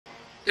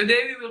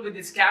Today we will be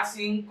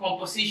discussing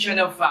composition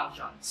of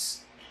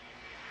functions.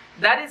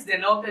 That is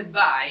denoted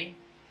by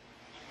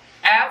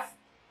f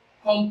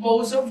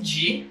composed of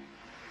g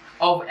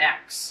of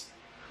x.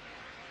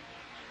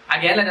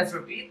 Again, let us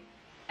repeat.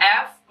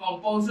 F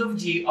composed of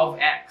g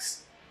of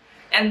x.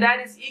 And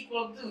that is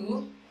equal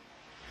to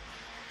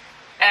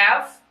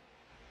f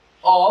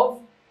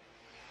of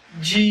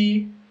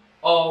g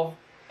of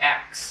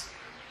x.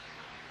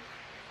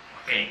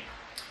 Okay.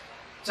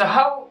 So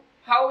how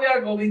we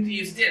are going to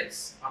use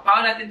this?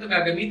 Paano natin ito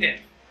gagamitin?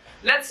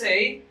 Let's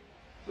say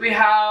we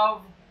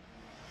have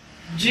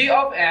g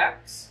of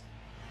x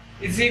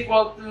is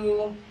equal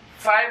to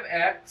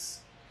 5x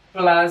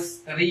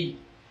plus 3.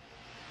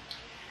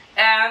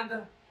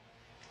 And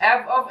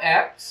f of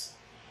x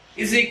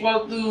is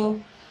equal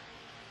to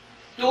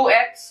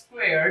 2x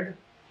squared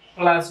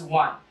plus 1.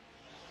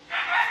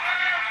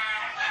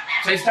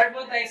 So, start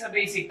muna tayo sa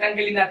basic.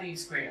 Tanggalin natin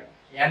yung square.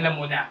 Yan lang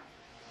muna.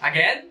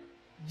 Again,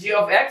 g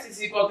of x is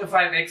equal to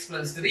 5x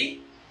plus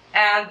 3.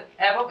 And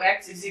f of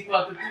x is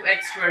equal to 2x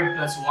squared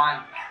plus 1.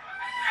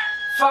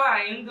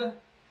 Find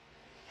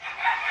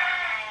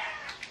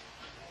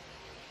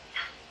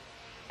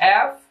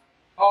f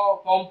o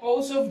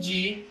composed of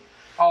g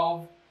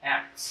of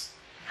x.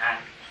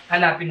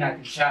 Hanapin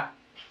natin siya.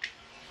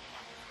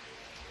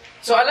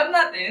 So, alam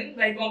natin,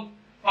 by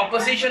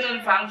composition of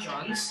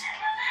functions,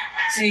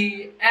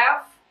 si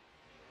f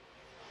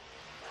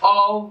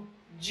of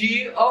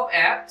g of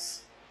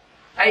x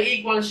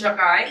ay equal siya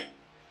kay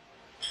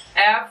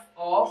f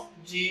of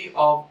g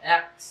of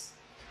x.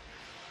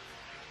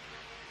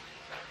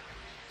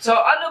 So,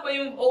 ano ba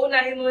yung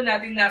uunahin muna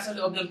natin nasa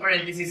loob ng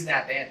parenthesis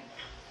natin?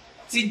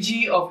 Si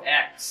g of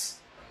x.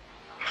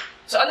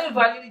 So, ano yung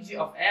value ni g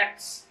of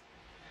x?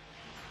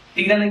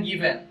 Tingnan ng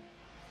given.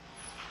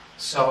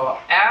 So,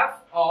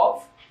 f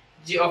of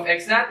g of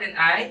x natin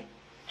ay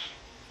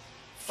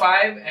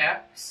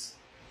 5x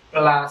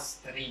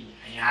plus 3.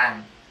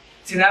 Ayan.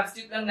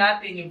 Sinubstitute lang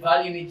natin yung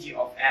value ni g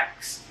of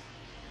x.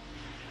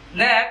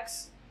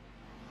 Next,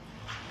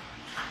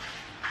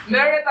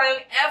 meron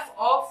tayong f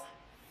of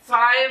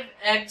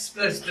 5x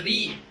plus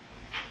 3.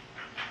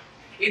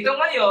 Ito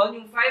ngayon,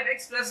 yung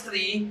 5x plus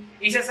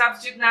 3,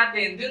 isa-substitute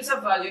natin dun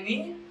sa value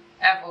ni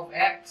f of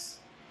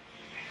x.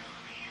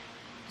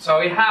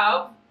 So, we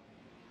have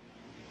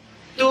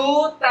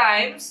 2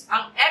 times,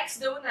 ang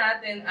x daw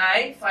natin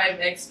ay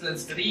 5x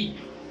plus 3.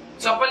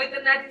 So,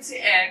 palitan natin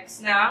si x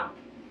ng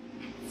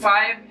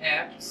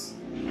 5x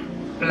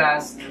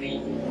plus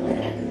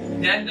 3.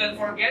 Then, don't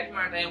forget,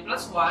 meron tayong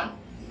plus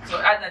 1. So,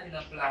 add natin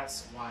ang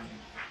plus 1.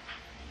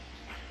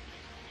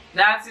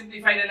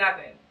 Na-simplify na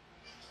natin.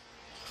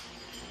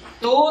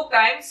 2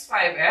 times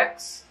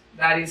 5x,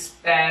 that is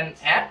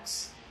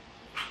 10x.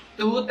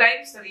 2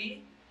 times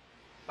 3,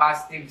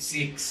 positive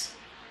 6.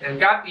 Then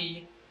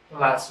copy,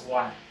 plus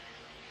 1.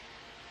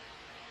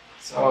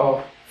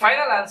 So,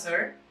 final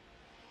answer,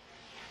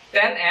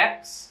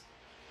 10x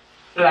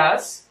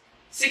plus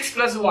 6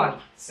 plus 1,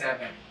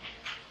 7.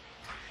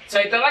 So,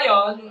 ito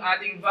ngayon, yung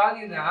ating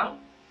value ng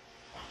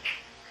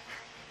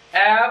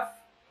f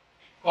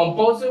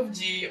composed of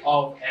g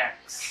of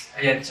x.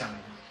 Ayan siya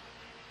ngayon.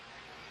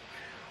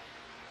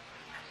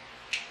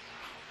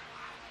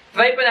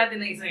 Try pa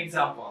natin ng isang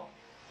example.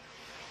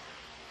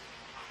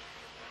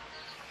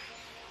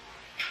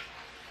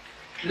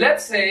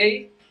 Let's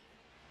say,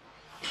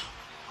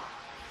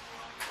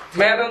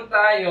 meron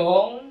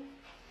tayong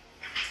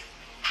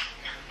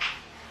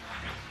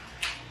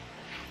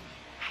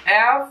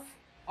f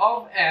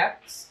of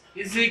x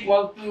is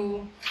equal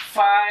to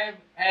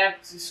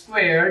 5x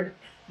squared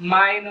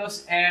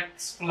minus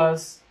x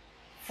plus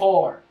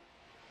 4.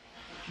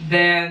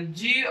 Then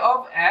g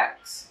of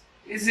x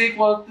is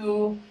equal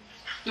to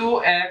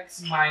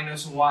 2x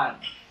minus 1.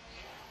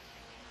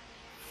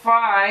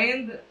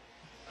 Find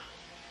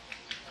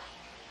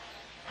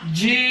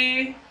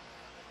g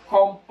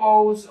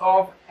composed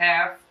of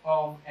f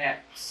of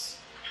x.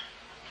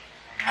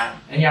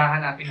 Ayan, yan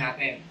hanapin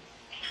natin.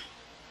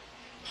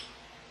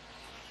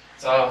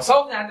 So,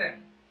 solve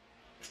natin.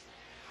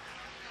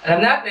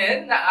 Alam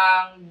natin na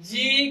ang g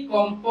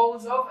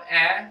composed of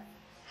f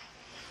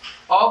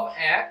of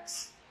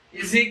x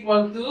is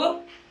equal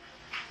to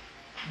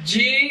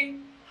g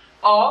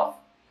of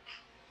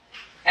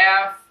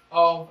f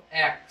of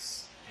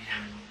x.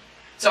 Ayan.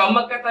 So, ang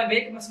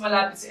magkatabi, mas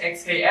malapit si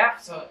x kay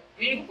f. So,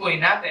 yun yung kukunin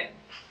natin.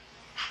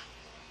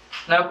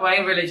 Nakuha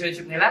yung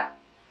relationship nila?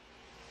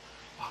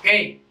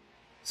 Okay.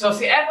 So,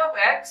 si f of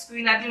x,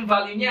 kunin natin yung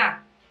value niya.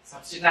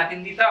 Substitute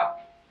natin dito.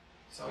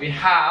 So, we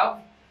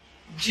have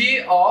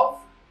g of,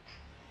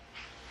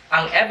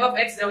 ang f of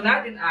x daw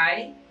natin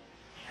ay,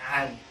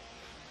 yan,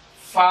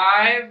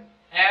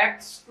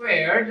 5x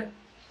squared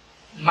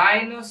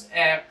minus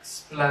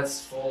x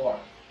plus 4.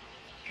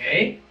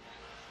 Okay?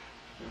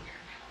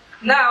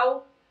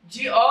 Now,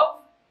 g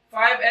of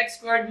 5x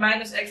squared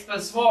minus x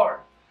plus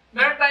 4.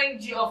 Meron tayong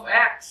g of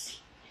x.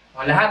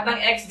 O, lahat ng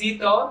x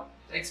dito,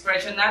 sa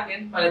expression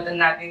natin, palitan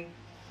natin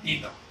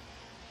dito.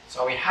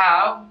 So, we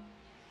have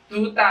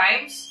 2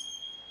 times,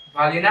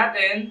 value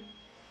natin,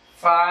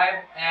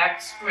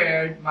 5x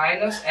squared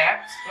minus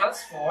x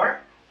plus 4,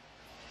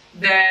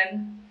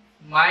 then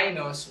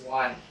minus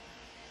 1.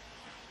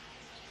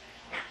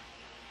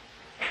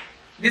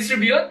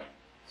 Distribute.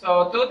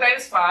 So 2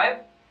 times 5,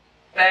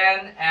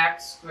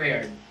 10x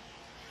squared.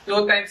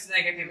 2 times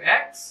negative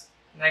x,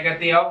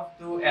 negative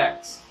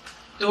 2x.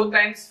 2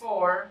 times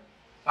 4,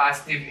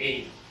 positive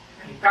 8.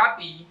 And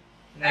copy,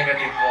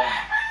 negative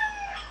 1.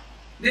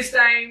 This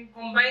time,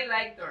 combine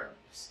like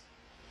terms.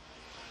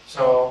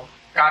 So,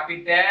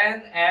 copy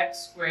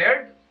 10x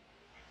squared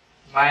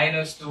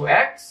minus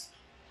 2x.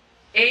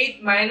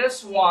 8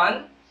 minus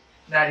 1,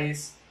 that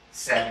is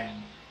 7.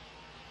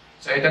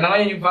 So, ito na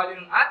ngayon yung value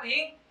ng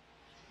ating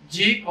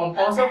g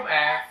composed of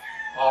f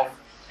of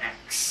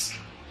x.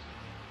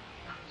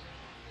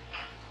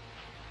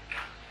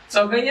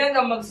 So, ganyan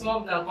ang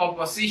mag-solve ng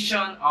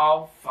composition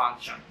of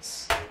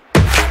functions.